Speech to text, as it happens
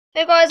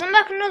Hey guys, I'm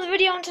back with another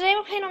video, and today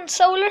we're playing on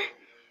Solar.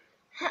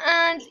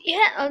 And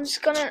yeah, let's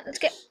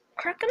get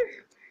cracking.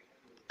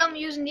 I'm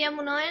using the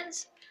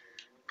M19s,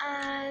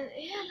 and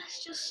yeah,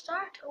 let's just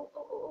start.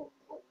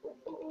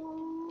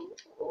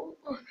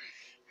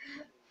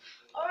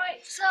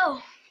 Alright,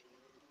 so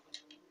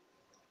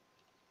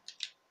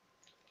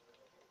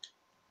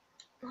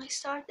nice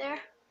start there.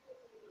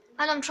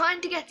 And I'm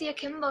trying to get the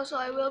Akimbo, so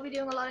I will be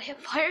doing a lot of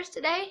hip fires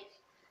today.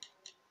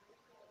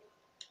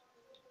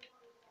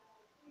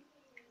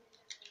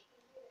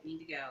 Need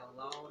to get a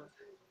load of.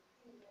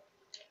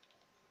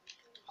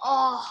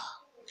 Oh,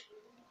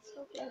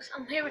 so close.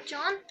 I'm here with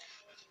John.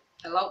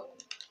 Hello.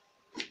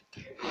 So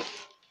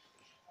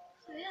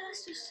yeah,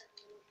 let's just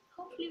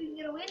hopefully we can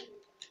get a win.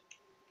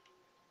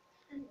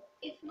 And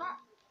if not,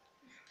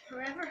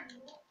 forever.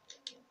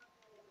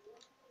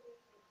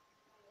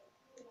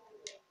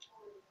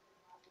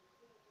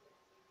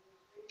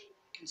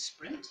 Can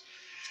sprint.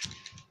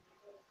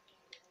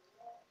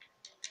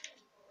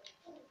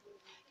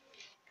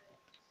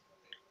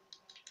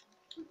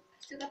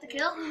 Still got the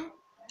kill.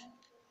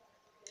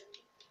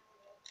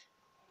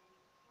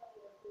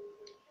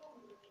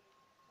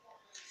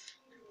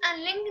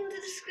 And link in the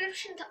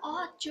description to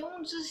Art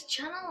Jones's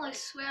channel. I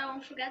swear I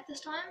won't forget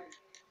this time.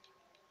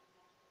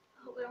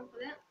 I hope I don't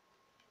forget.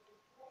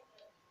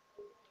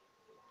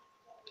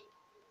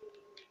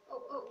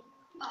 Oh,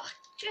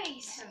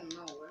 jeez. I don't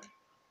know where.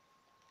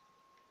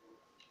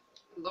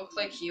 It looked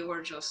like you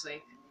were just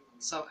like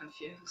so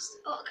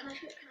confused. Oh, can I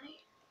shoot? Can I?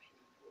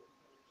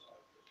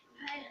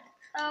 Okay,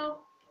 so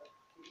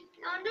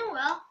no, I'm doing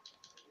well.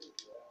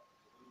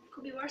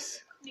 Could be worse.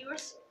 Could be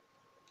worse.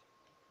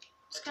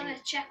 Just gonna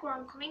check where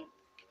I'm coming.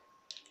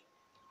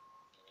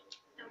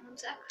 No, 1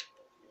 sec.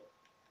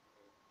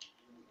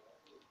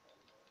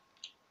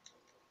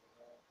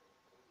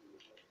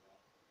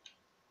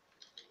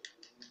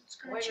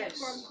 Just gonna check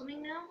where I'm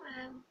coming now.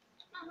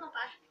 No, not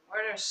bad. Why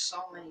are there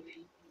so many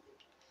people?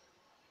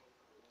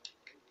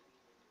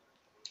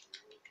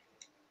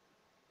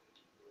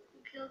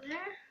 Kill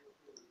there.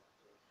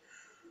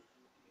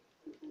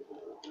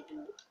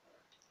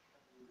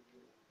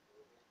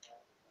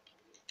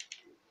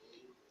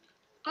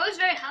 I was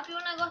very happy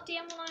when I got the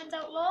M9's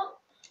Outlaw.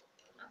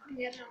 I couldn't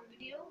get it on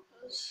video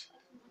because I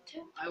didn't want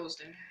to. I was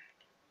there.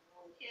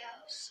 Yeah,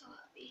 I was so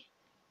happy.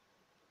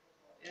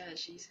 Yeah,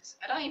 Jesus.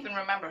 I don't even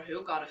remember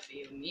who got a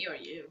few, me or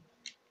you.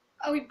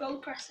 Oh, we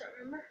both pressed it,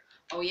 remember?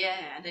 Oh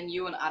yeah, and then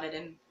you and added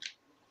in.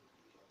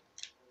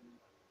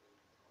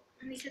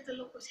 And he said the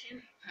look was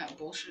him.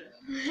 Bullshit.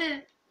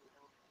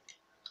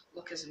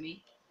 Look as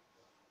me.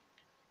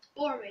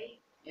 Or me.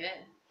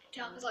 Yeah.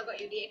 Yeah, because I got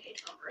you the AK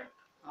topper.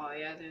 Oh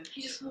yeah, dude.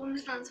 He just won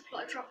his van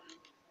supply drop.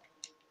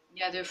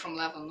 Yeah, dude, from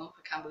leveling up.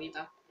 I can't believe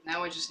that.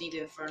 Now I just need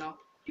the Inferno.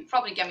 You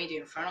probably get me the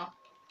Inferno.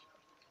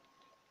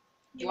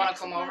 You want to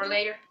come over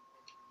later?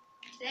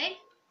 Today?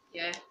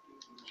 Yeah.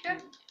 Sure.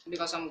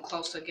 Because I'm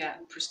close to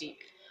get prestige.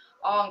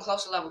 Oh, I'm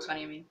close to level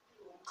 20, I mean.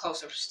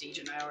 Close to prestige,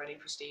 and I already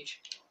prestige.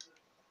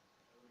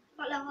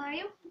 What level are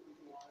you?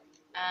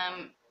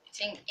 I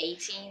think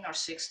 18 or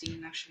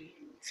 16, actually.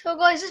 So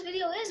guys, this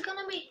video is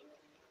gonna be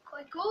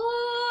quite good.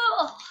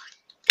 Oh,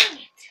 dang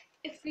it.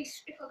 If I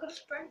could have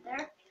sprint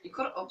there. You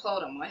could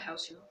upload on my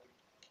house, you know.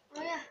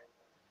 Oh yeah.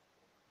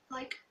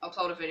 Like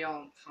Upload a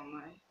video from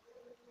my...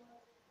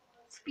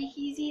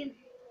 speakeasy and...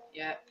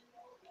 Yeah.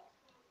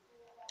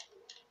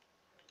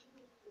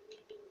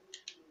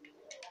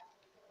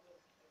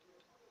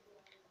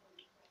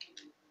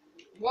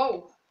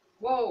 Whoa!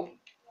 Whoa!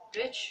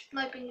 Bitch!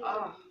 Sniping you.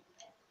 Oh.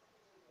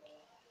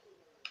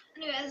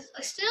 Anyways,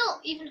 I still,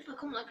 even if I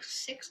come like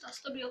 6th, I'll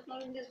still be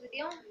uploading this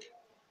video.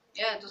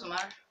 Yeah, it doesn't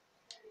matter.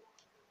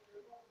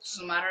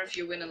 Doesn't matter if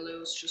you win and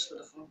lose, just for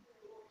the fun.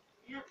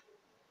 Yeah.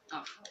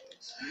 Oh, fuck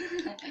this.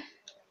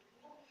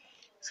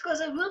 So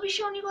guys, I will be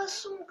showing you guys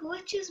some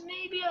glitches.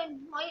 Maybe I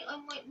might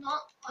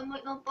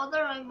not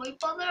bother. I might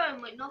bother. I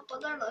might not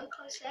bother. Like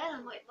I said, I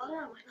might bother.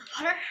 I might not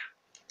bother.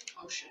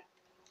 Oh shit.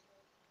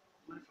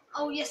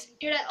 Oh yes,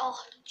 you're that. Oh,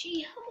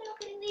 gee, how am I not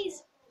getting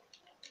these?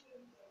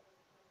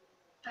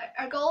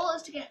 Our goal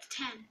is to get to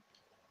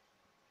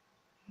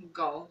 10.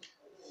 Goal.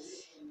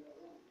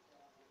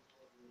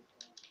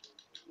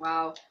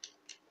 Wow.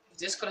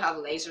 This could have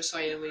laser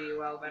sight will do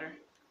well better.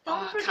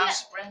 Don't I forget. can't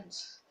sprint.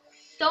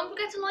 Don't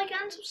forget to like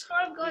and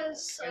subscribe,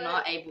 guys. You're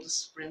not able to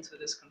sprint with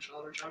this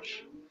controller,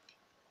 Josh.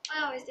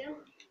 I always do.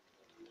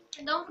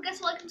 And don't forget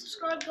to like and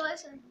subscribe,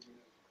 guys. And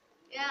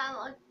yeah,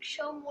 like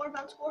show more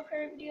Advanced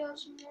Warfare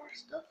videos and more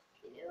stuff.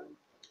 You know.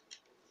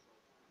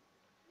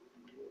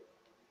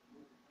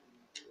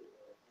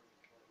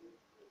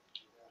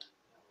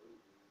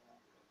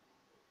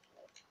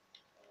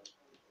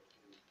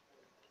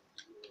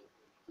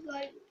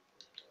 Like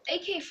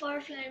AK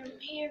Fireflame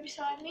here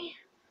beside me.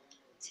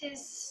 It's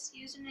his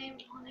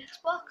username on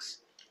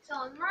Xbox. So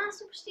on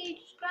Master Prestige,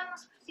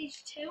 Grandmaster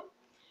Prestige 2. Do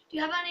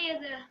you have any of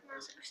the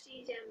Master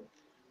Prestige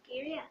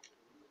gear yet?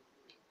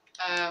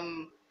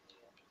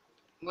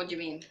 What do you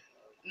mean?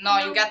 No,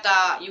 you get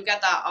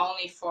that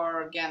only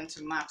for getting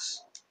to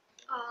max.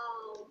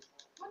 Oh.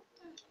 What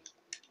the?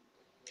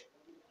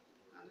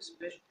 this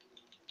bitch.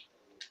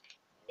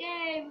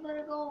 Yay, we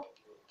got a goal.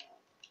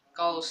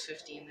 Goal is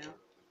 15 now.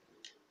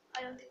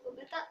 I don't think we'll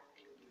get that.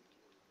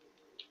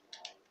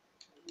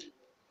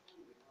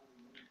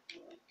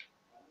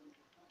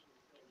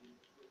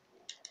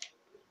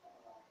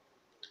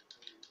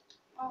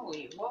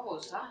 Holy, what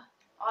was that?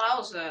 Oh, that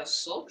was a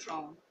sub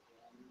drone.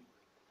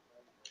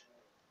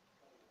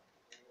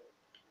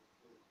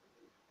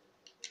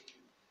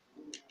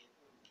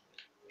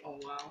 Oh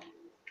wow.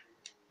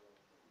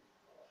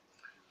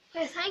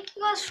 Okay, thank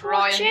you guys for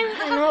Ryan. watching,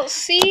 and I'll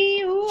see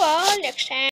you all next time.